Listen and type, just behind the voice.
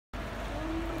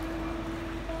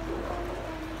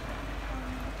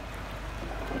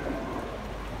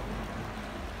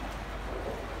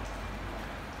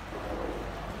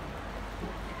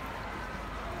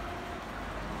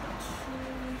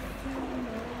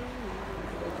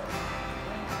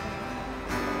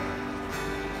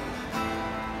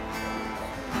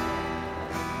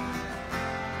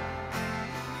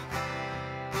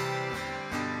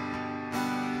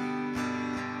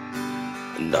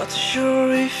Not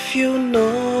sure if you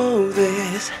know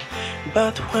this,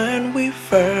 but when we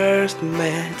first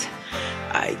met,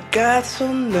 I got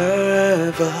so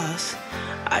nervous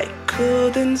I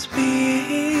couldn't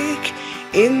speak.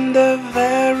 In the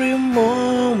very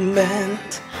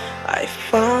moment I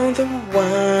found the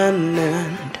one,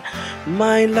 and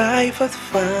my life had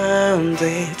found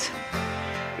it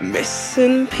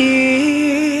missing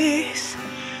piece.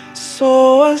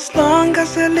 So as long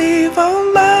as I live,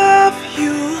 I'll love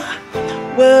you,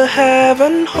 will have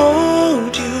and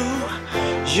hold you.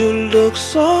 You look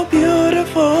so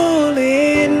beautiful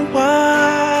in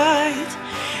white,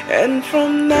 and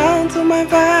from now to my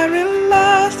very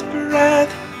last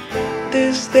breath,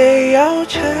 this day I'll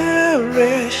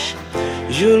cherish.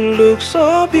 You look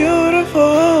so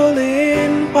beautiful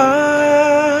in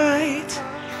white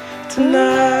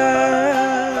tonight.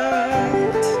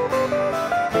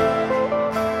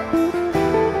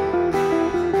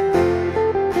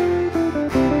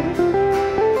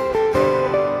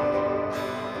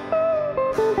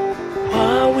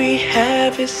 What we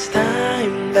have is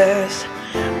timeless,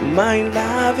 my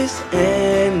love is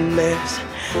endless,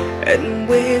 and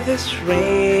with this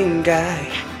ring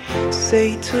I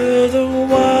say to the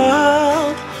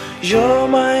world, you're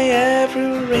my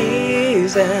every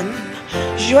reason.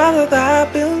 You are that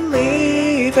I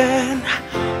believe in.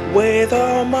 With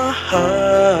all my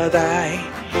heart I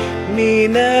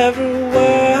mean every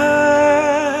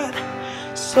word.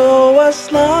 So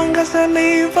as long as I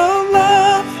live, I'll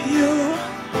love you,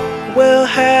 will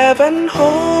have and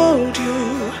hold you.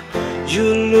 You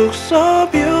look so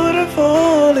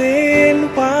beautiful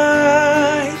in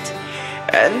white,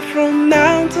 and from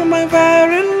now to my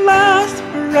very last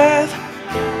breath,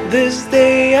 this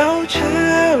day I'll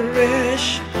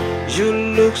cherish. You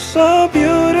look so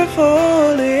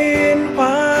beautiful in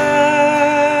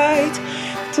white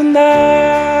tonight.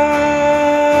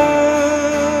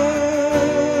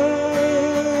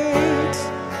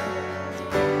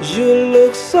 You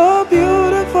look so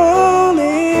beautiful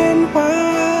in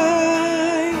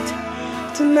white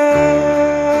tonight.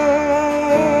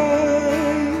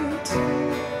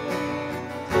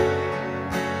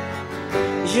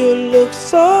 You look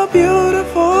so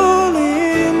beautiful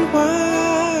in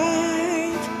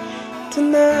white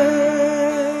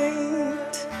tonight.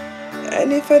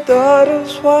 And if a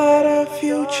daughter's what our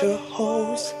future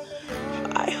holds,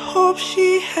 I hope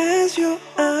she has your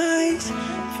eyes,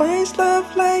 finds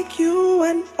love like you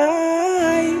and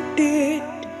I did.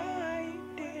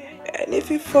 And if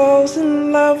he falls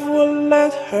in love, we'll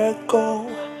let her go.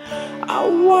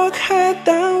 I'll walk her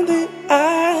down the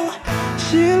aisle.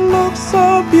 She looks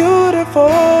so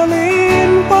beautiful